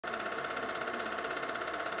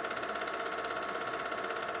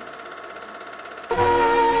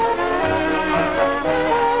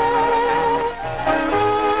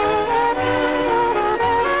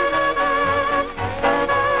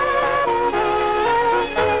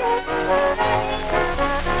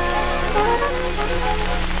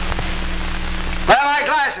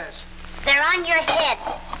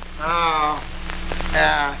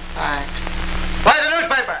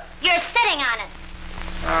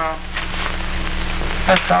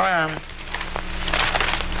Yes, I am.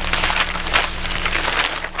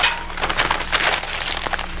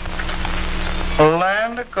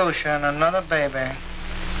 Land of Goshen, another baby.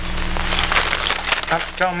 Have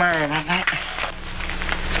to tell Mary,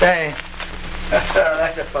 Say.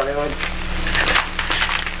 That's a funny one.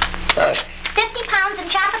 50 pounds and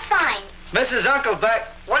chop it fine. Mrs. Unclebeck,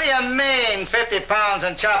 what do you mean, 50 pounds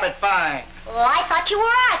and chop it fine? Well, I thought you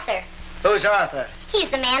were Arthur. Who's Arthur? He's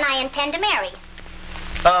the man I intend to marry.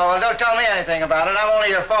 Oh, well, don't tell me anything about it. I'm only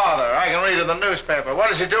your father. I can read in the newspaper.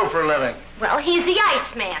 What does he do for a living? Well, he's the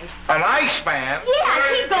Iceman. An Iceman?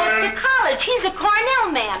 Yeah, he goes to college. He's a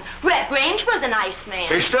Cornell man. Red Grange was an Iceman.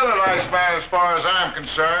 He's still an Iceman as far as I'm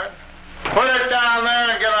concerned. Put it down there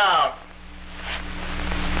and get out.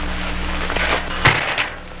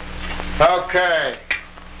 Okay.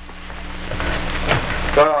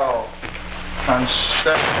 Go.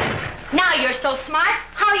 Unstep. Now you're so smart,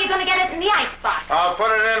 how are you going to get it in the icebox? I'll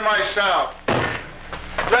put it in myself.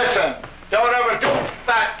 Listen, don't ever do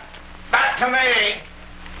that to me.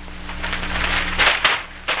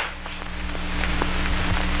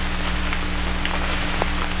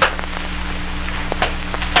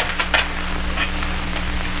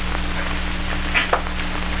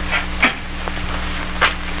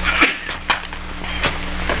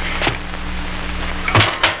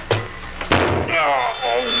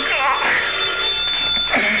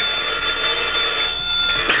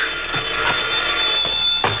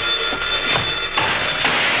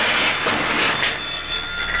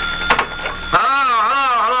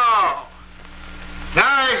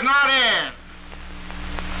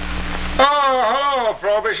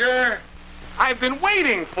 I've been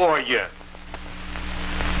waiting for you.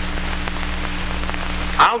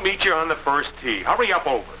 I'll meet you on the first tee. Hurry up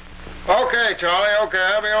over. Okay, Charlie, okay.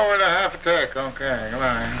 I'll be over in a half a tick. Okay, come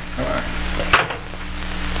on.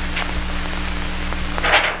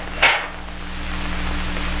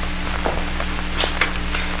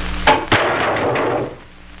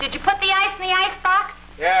 Did you put the ice in the icebox?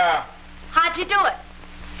 Yeah. How'd you do it?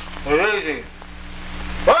 Well, easy.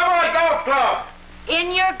 Where's my golf club?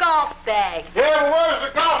 In your golf bag. Yeah, but where's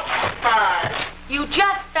the golf bag? You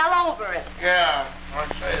just fell over it. Yeah, I'll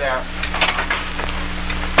say that.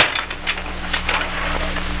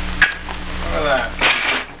 Look at that.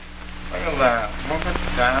 Look at that. Look at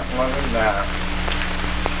that. Look at that.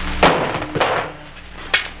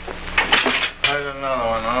 There's another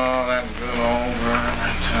one. Oh, that good old bird.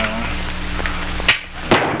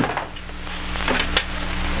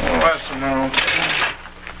 Oh, that's the middle.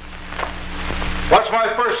 What's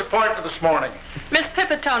my first appointment this morning? Miss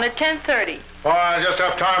Pipitone at 10:30. Oh, I just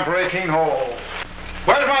have time for 18 holes.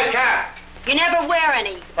 Where's my cap? You never wear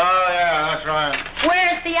any. Oh, yeah, that's right.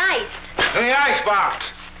 Where's the ice? In the ice box.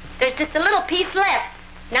 There's just a little piece left.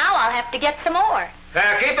 Now I'll have to get some more.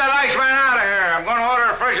 Yeah, keep that Iceman out of here. I'm going to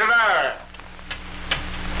order a Frigidaire.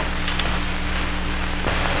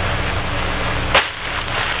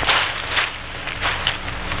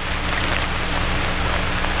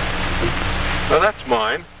 Well, that's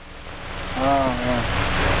mine. Oh, yeah.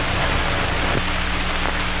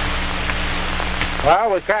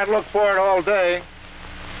 Well, we can't look for it all day.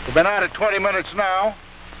 We've been at it 20 minutes now,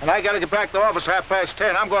 and I got to get back to the office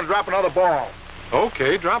 10:30. I'm going to drop another ball.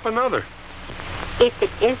 Okay, drop another. If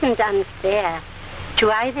it isn't unfair to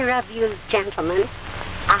either of you gentlemen,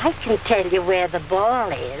 I can tell you where the ball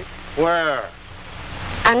is. Where?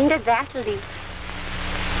 Under that leaf.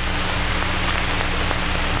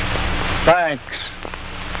 Thanks.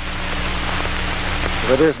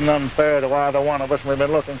 If it isn't unfair to either one of us, we've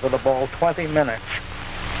been looking for the ball 20 minutes.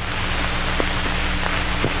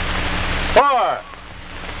 What?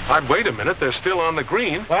 I'd wait a minute. They're still on the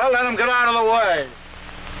green. Well, let them get out of the way.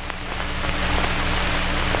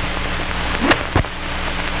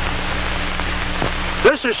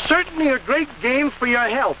 This is certainly a great game for your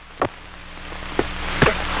health.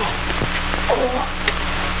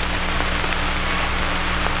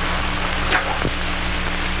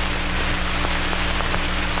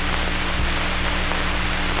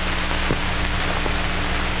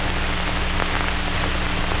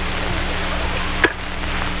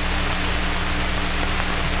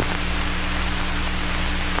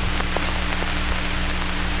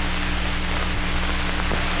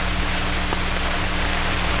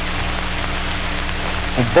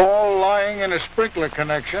 A ball lying in a sprinkler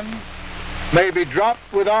connection may be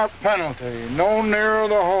dropped without penalty, no nearer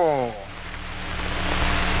the hole.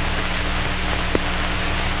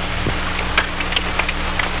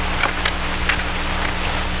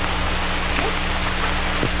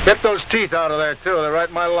 Get those teeth out of there, too. They're right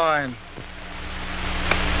in my line.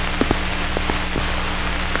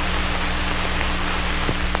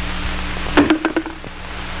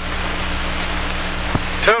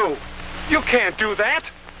 can't do that.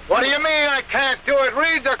 What do you mean I can't do it?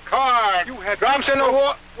 Read the card. You had drops in the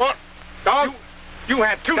water. What? Don't. You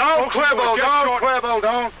had two Don't strokes and you quibble. were just Don't short. quibble.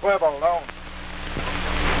 Don't quibble. Don't.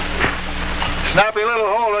 Snappy little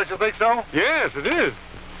hole, don't you think so? Yes, it is.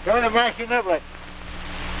 Go to Mashy Niblick.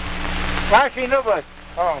 Mashy Niblick.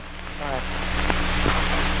 Oh, all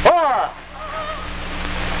right.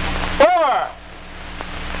 4.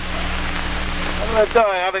 What are they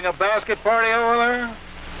doing? Having a basket party over there?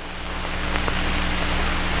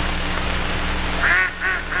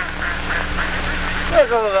 Look at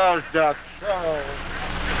those ducks. Oh.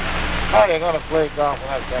 How are you going to play golf with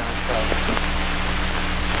that kind of stuff?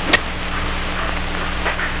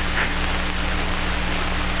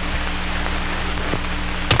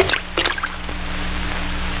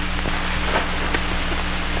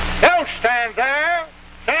 Don't stand there.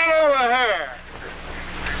 Stand over here.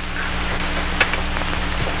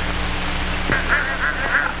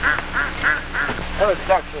 Those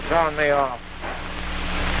ducks are throwing me off.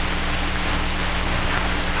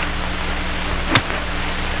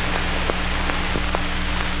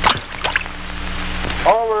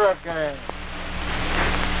 Over again.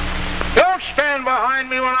 Don't stand behind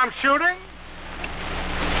me when I'm shooting.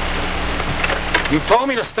 You told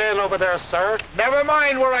me to stand over there, sir. Never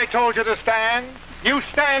mind where I told you to stand. You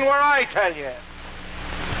stand where I tell you.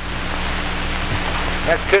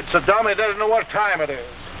 That kid's so dumb he doesn't know what time it is.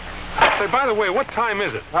 Say, by the way, what time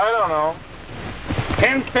is it? I don't know.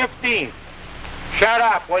 10:15. Shut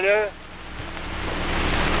up, will you?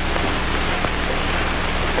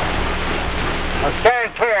 Now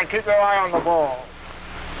stand clear and keep your eye on the ball.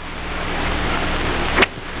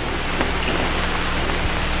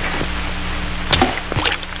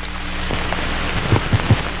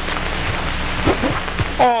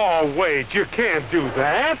 Oh, wait, you can't do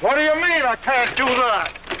that. What do you mean I can't do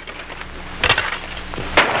that?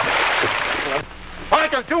 I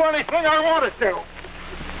can do anything I want to do.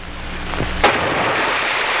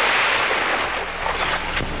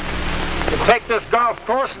 You take this golf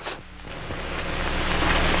course and...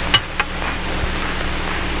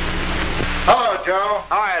 Hello, Joe.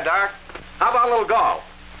 Hi, Doc. How about a little golf?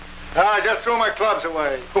 I just threw my clubs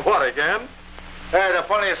away. What, again? Hey, the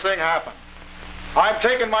funniest thing happened. I'm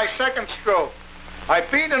taking my second stroke. I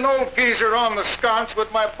beat an old geezer on the sconce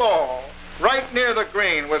with my ball. Right near the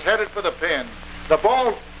green, was headed for the pin. The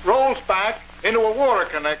ball rolls back into a water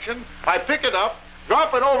connection. I pick it up,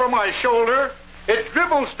 drop it over my shoulder. It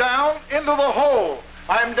dribbles down into the hole.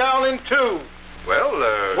 I'm down in 2.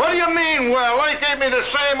 Well, What do you mean, well? They gave me the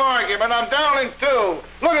same argument. I'm down in 2.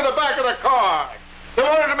 Look at the back of the car. They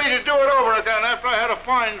wanted me to do it over again after I had a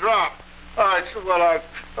fine drop. I said, well, I...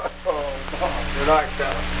 Oh, did I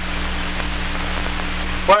tell him?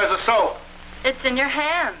 Where's the soap? It's in your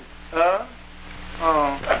hand. Huh?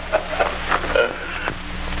 Oh.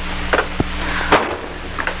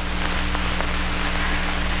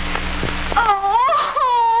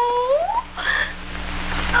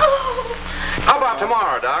 how about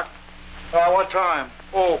tomorrow, Doc? What time?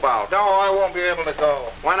 Oh, about. No, I won't be able to go.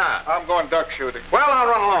 Why not? I'm going duck shooting. Well, I'll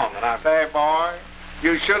run along, then. Say, boy,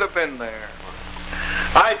 you should have been there.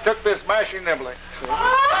 I took this Mashy Niblick. See?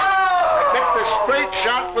 I picked the straight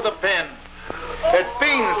shot for the pin. It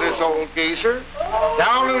beans this old geezer.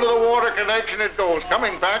 Down into the water connection it goes,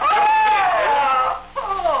 coming back.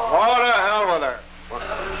 What the hell with her?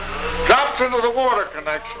 Drops into the water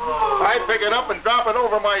connection. I pick it up and drop it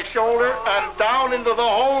over my shoulder, and down into the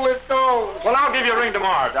hole it goes. Well, I'll give you a ring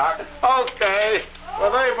tomorrow, Doc. Okay.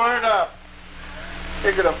 Well, they burned up.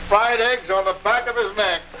 He could have fried eggs on the back of his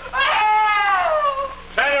neck.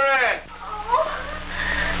 Send her in.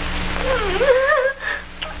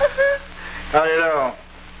 How do you do?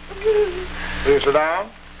 Will you sit down?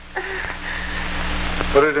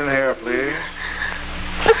 Put it in here, please.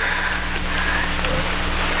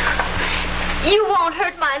 You won't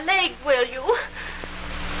hurt my leg, will you?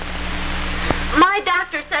 My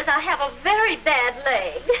doctor says I have a very bad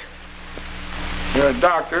leg. Your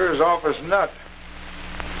doctor is off his nut.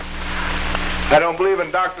 I don't believe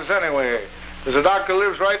in doctors anyway. There's a doctor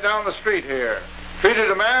lives right down the street here.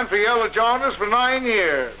 Treated a man for yellow jaundice for 9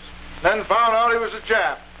 years. Then found out he was a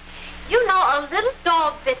Jap. You know, a little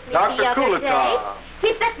dog bit me Dr. the other day. Kulata.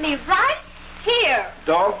 He bit me right here.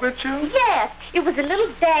 Dog bit you? Yes, it was a little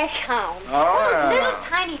dash hound. Oh, One of yeah. those little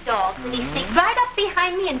tiny dogs, and he sneaked right up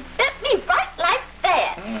behind me and bit me right like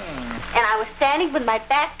that. And I was standing with my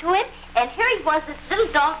back to it, and here he was, this little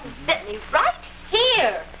dog, and bit me right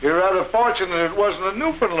here. You're rather fortunate it wasn't a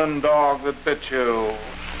Newfoundland dog that bit you.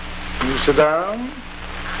 You sit down.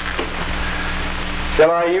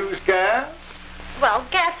 Shall I use gas? Well,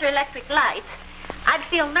 gas or electric light. I'd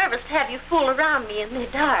feel nervous to have you fool around me in the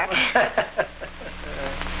dark.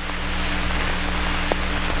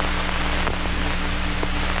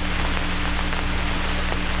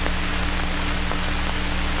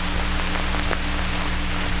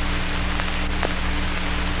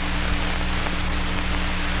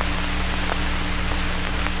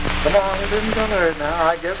 Come on, it isn't gonna hurt now.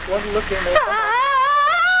 I just want to look in there.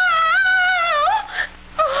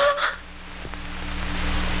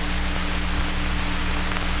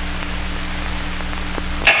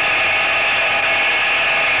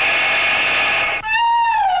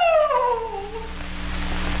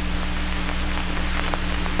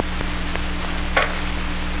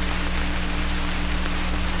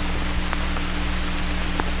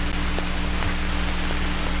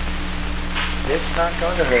 It's not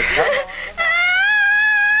going to hurt.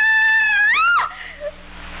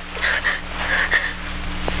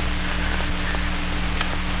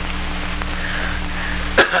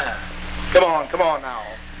 Come on. Come on now.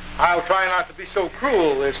 I'll try not to be so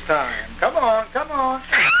cruel this time. Come on.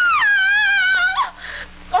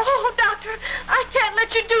 Oh, Doctor, I can't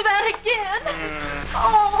let you do that again.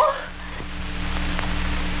 Oh.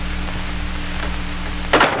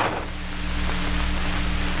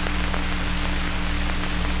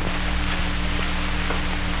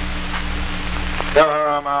 Tell her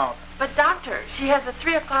I'm out. But, Doctor, she has a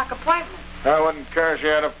 3 o'clock appointment. I wouldn't care if she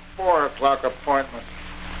had a 4 o'clock appointment.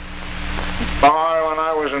 Boy, when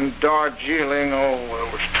I was in Darjeeling,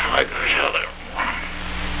 it was tight as hell there.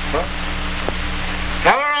 What?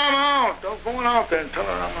 Tell her I'm out. Don't go out there and tell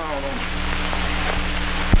her I'm out.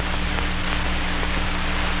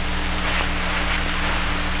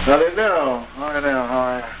 How do you do? How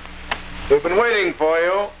are you? We've been waiting for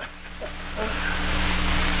you.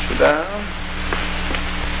 Sit down.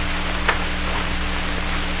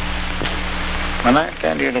 When I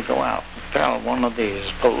tell you to go out and tell one of these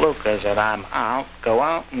palookas that I'm out, go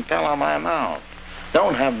out and tell them I'm out.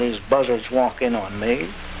 Don't have these buzzards walk in on me.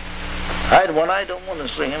 When I don't want to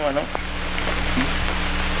see him, I don't.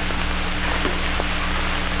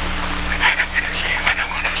 I don't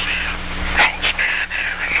want to see him. Don't stand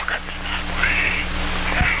there and look at me that way.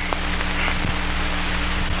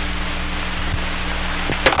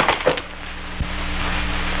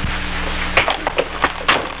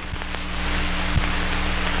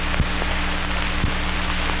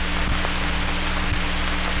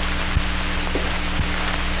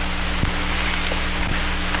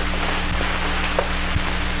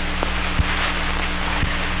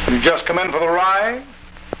 You just come in for the ride?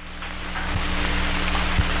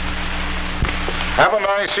 Haven't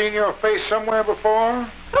I seen your face somewhere before?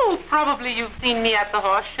 Oh, probably you've seen me at the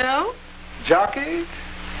horse show. Jockey?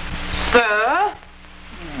 Sir?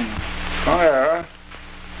 Oh, yeah.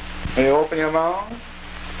 Will you open your mouth?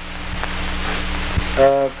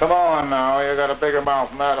 Come on now. You got a bigger mouth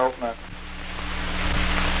than that. Open it.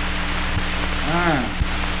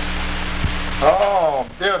 Oh,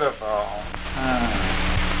 beautiful.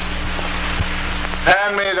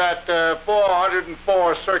 Hand me that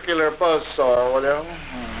 404 circular buzzsaw, will you?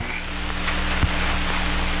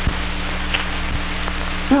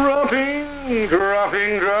 Dropping.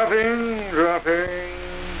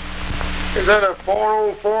 Is that a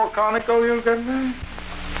 404 conical you got me?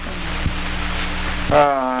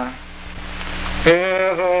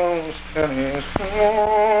 Here's those pennies.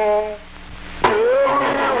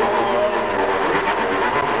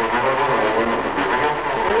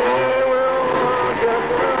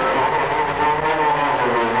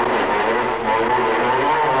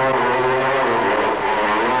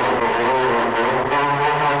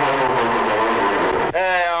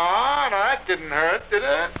 Didn't hurt, did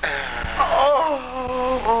it?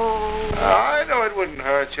 Oh. I know it wouldn't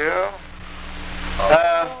hurt you.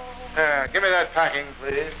 Give me that packing,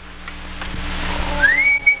 please.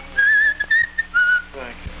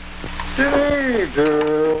 Thank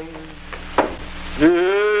you.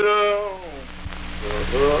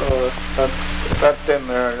 That's in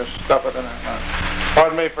there. Just stuff it in there.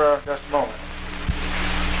 Pardon me for just a moment.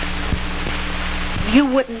 You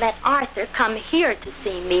wouldn't let Arthur come here to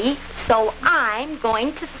see me, so I'm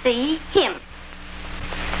going to see him.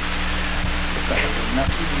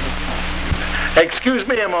 Excuse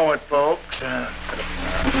me a moment, folks. Come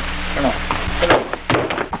on.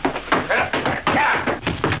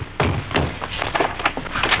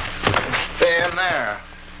 Stay in there.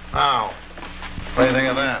 Now, what do you think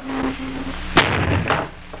of that?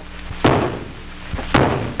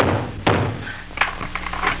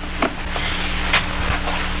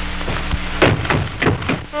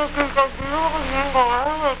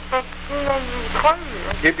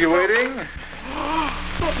 Keep you waiting?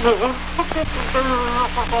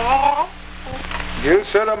 You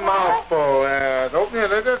said a mouthful. Open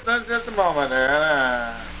it just a moment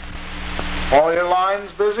there. All your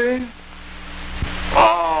lines busy?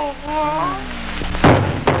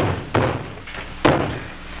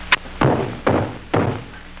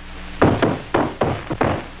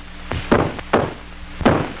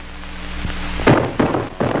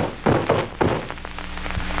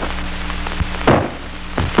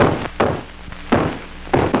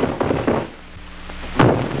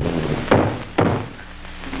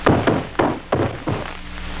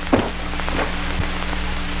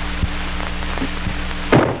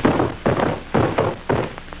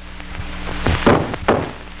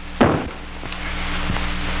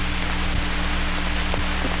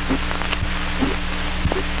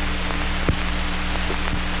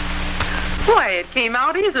 Why, it came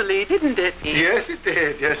out easily, didn't it? Yes, it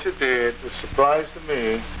did. Yes, it did. It was a surprise to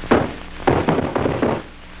me.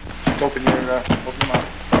 Open your mouth.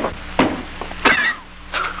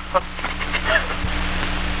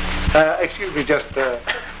 Excuse me, just, Open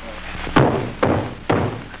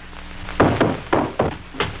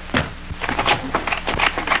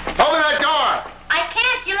that door! I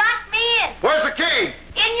can't. You locked me in. Where's the key?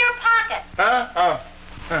 In your pocket. Huh?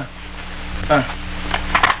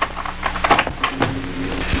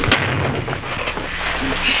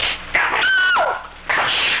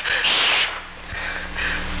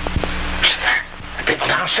 People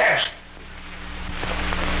downstairs.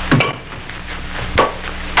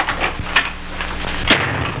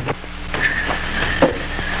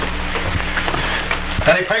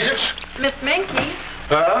 Any patients? Miss Minky.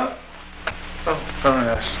 Huh? Oh,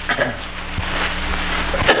 yes.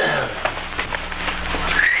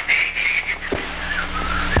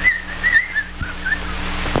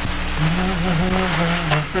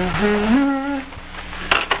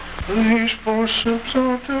 These four sips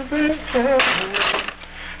ought to be careful.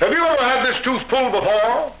 Have you ever had this tooth pulled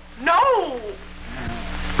before? No.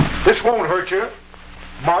 This won't hurt you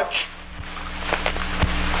much.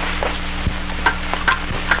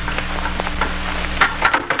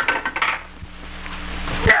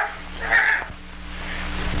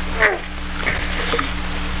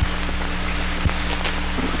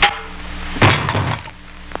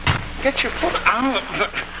 Get your foot out.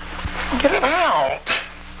 Get it out.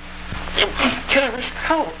 Get it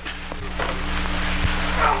out.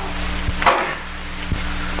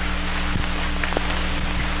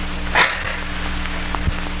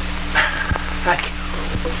 Thank you.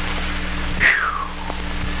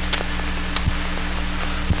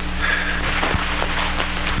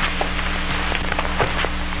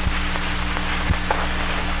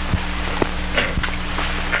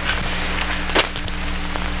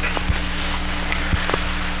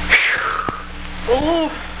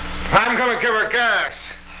 I'm gonna give her gas.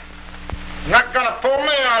 Not gonna pull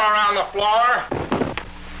me all around the floor.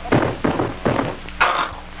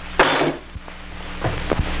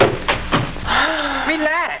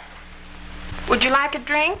 Relax. Would you like a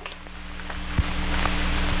drink?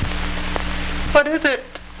 What is it?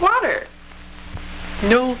 Water.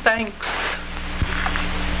 No, thanks.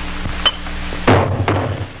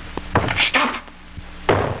 Stop!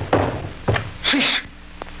 Cease!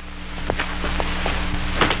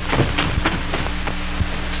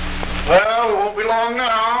 Well, it won't be long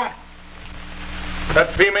now. That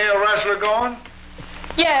female wrestler gone?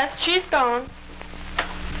 Yes, she's gone.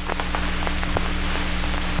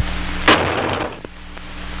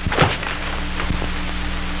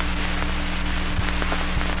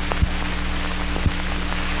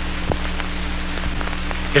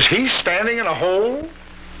 Is he standing in a hole?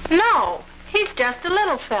 No, he's just a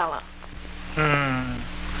little fella.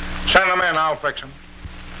 Send him in, I'll fix him.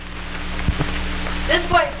 This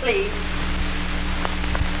way, please.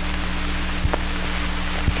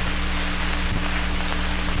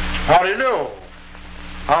 How do you do?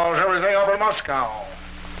 How's everything up in Moscow?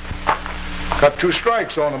 Got 2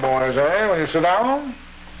 strikes on the boys, eh? Will you sit down?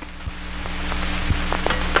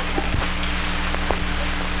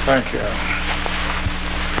 Thank you.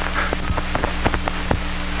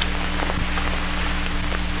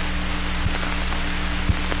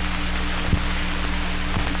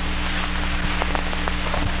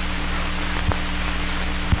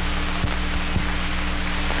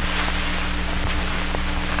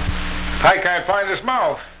 I can't find his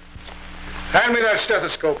mouth. Hand me that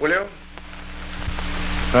stethoscope, will you?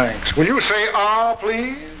 Thanks. Will you say ah,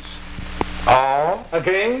 please? Ah.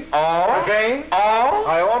 Again? Ah. Again? Ah.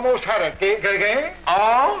 I almost had it. Again?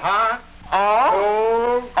 Ah. Ha. Ah.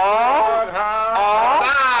 Oh. Ah. Ha.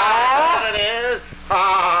 Ah. That it is.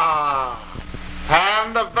 Ah.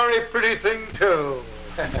 And a very pretty thing, too.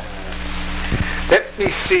 Let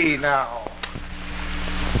me see now.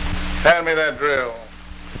 Hand me that drill.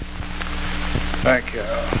 Thank you.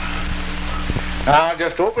 Now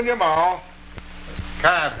just open your mouth.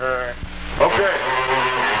 Can't hurt. Okay.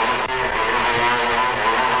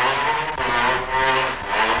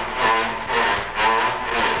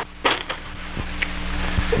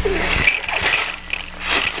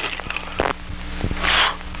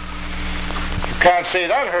 Can't say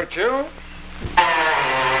that hurt you.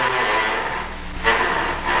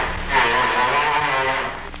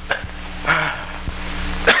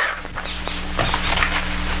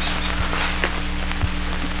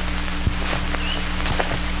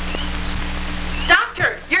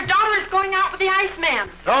 Doctor, your daughter is going out with the Iceman.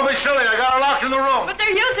 Don't be silly. I got her locked in the room. But they're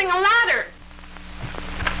using a ladder.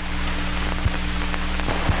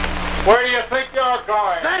 Where do you think you're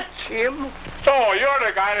going? That's him. So, you're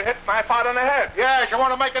the guy that hit my father in the head. Yes, you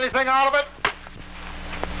want to make anything out of it?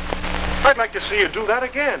 I'd like to see you do that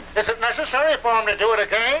again. Is it necessary for him to do it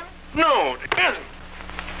again? No, it isn't.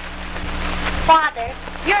 Father,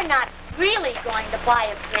 you're not really going to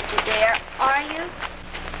buy a Frigidaire, are you?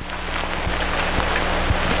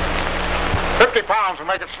 50 pounds will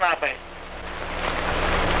make it snappy.